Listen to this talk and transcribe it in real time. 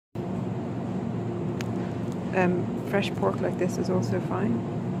Fresh pork like this is also fine.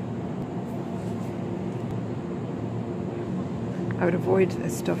 I would avoid a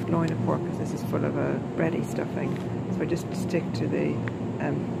stuffed loin of pork because this is full of a bready stuffing. So I just stick to the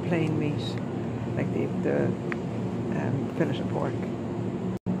plain meat, like the fillet of pork.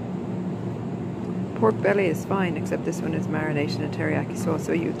 Pork belly is fine, except this one is marinated in teriyaki sauce.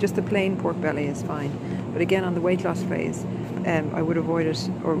 So just the plain pork belly is fine. But again, on the weight loss phase, I would avoid it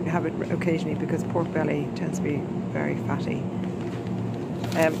or have it occasionally because pork belly tends to be very fatty.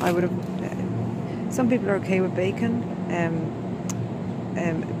 Some people are okay with bacon.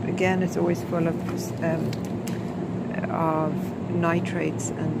 Again, it's always full of nitrates,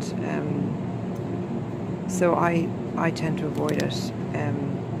 and so I tend to avoid it.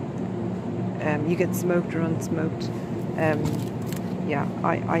 You get smoked or unsmoked. Yeah,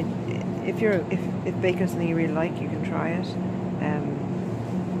 if bacon is something you really like, you can try it.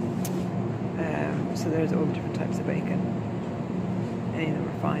 So there's all different types of bacon. Any of them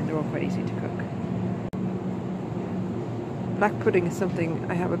are fine. They're all quite easy to cook. Black pudding is something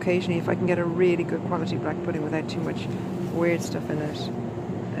I have occasionally if I can get a really good quality black pudding without too much weird stuff in it.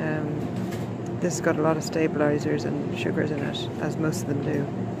 This has got a lot of stabilizers and sugars in it, as most of them do.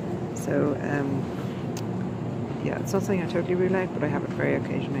 So yeah, it's not something I totally rule out, but I have it very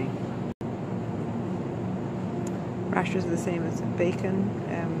occasionally. Rashers are the same as bacon,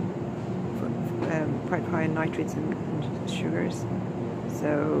 quite high in nitrates and sugars.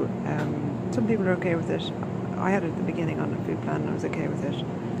 So some people are okay with it. I had it at the beginning on a food plan and I was okay with it,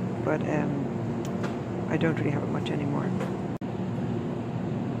 but I don't really have it much anymore.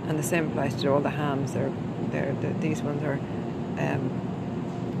 And the same applies to all the hams. These ones are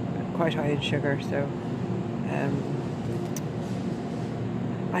quite high in sugar, so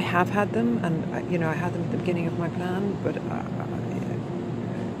I have had them, and I had them at the beginning of my plan, but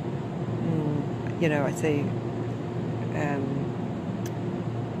I'd say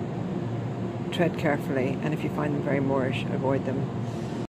tread carefully, and if you find them very Moorish, avoid them.